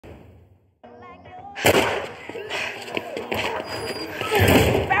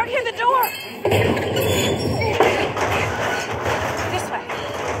Out here, the door! This way.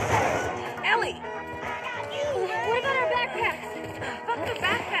 Ellie! Where's our backpacks? Fuck the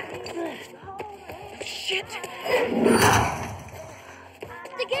backpacks. Shit!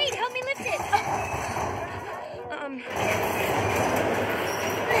 The gate, help me lift it.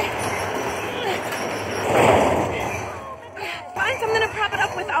 Find something to prop it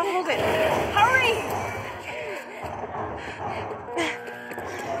up with. I'll hold it. Hurry!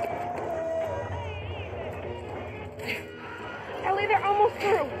 Ellie, they're almost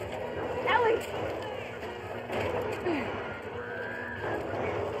through. Ellie!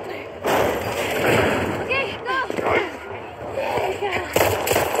 Okay, go.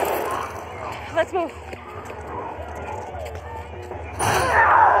 Let's move.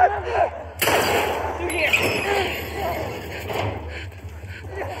 Through here.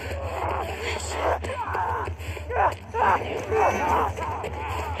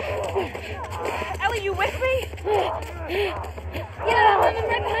 Ellie, you with me? Yeah, I'm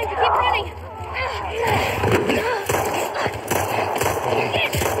right behind you. Keep running.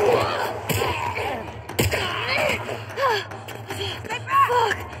 Stay back!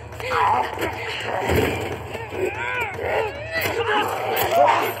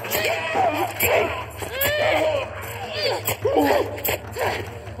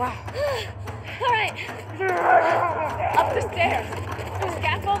 Wow. All right. Up the stairs.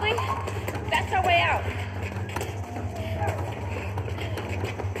 Scaffolding? That's our way out.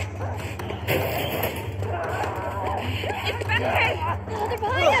 Infected! Oh, they're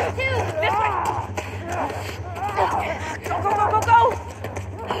behind us, too. This way! Go, go, go, go, go!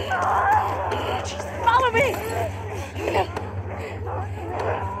 Jeez, follow me!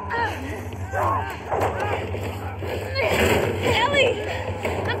 Ellie!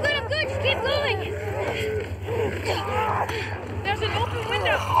 I'm good. Just keep going. There's an open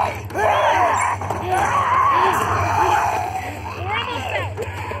window. We're almost out.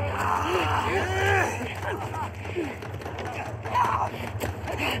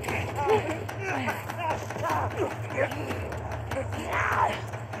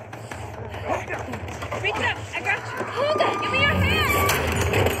 Reach up. I got you. Hold it. Give me your hand.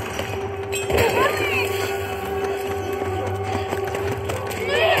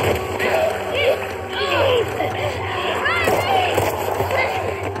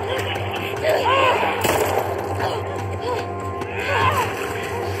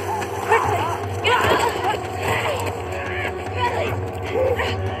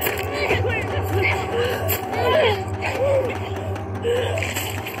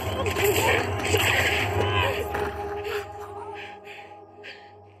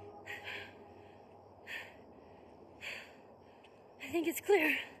 I think it's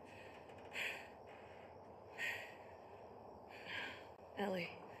clear. Ellie.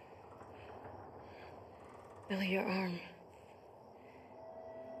 Ellie, your arm.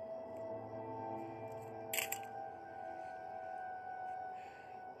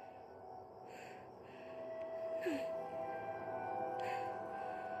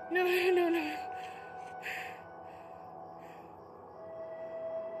 No.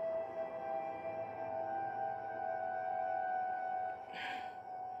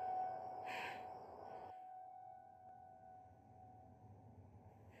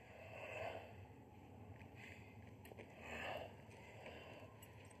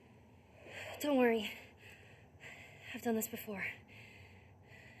 Don't worry. I've done this before.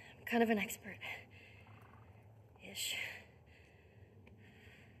 I'm kind of an expert. Ish.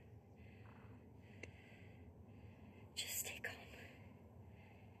 Just stay calm.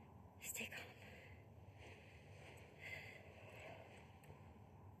 Stay calm.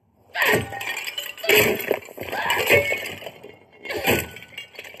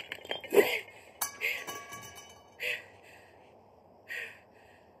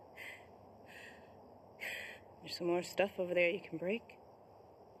 There's some more stuff over there you can break.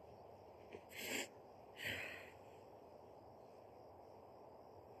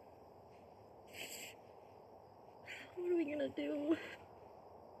 What are we gonna do?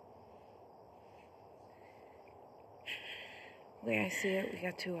 The way I see it, we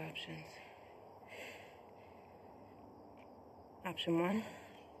got two options. Option one,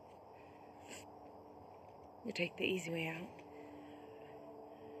 you take the easy way out.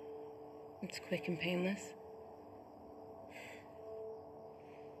 It's quick and painless.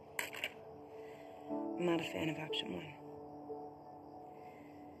 I'm not a fan of option one.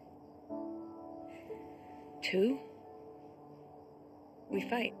 Two, we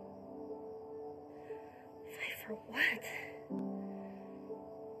fight. Fight for what?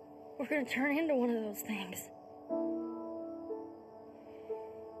 we're gonna turn into one of those things.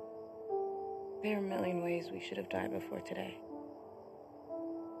 There are a million ways we should have died before today.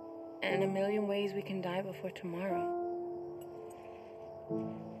 And a million ways we can die before tomorrow.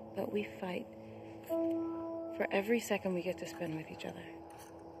 But we fight for every second we get to spend with each other.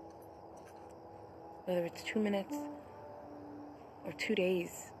 Whether it's 2 minutes or 2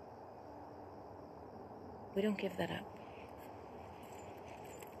 days, we don't give that up.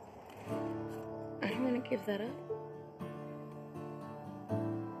 I don't want to give that up.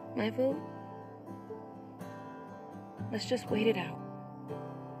 My vote? Let's just wait it out.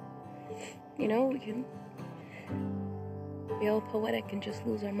 You know, we can be all poetic and just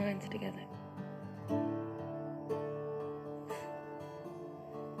lose our minds together.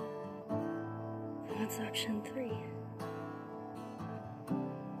 What's option 3?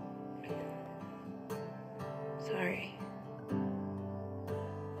 Sorry.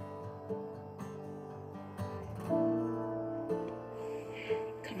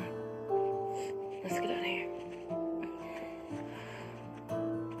 Come on. Let's get out of here.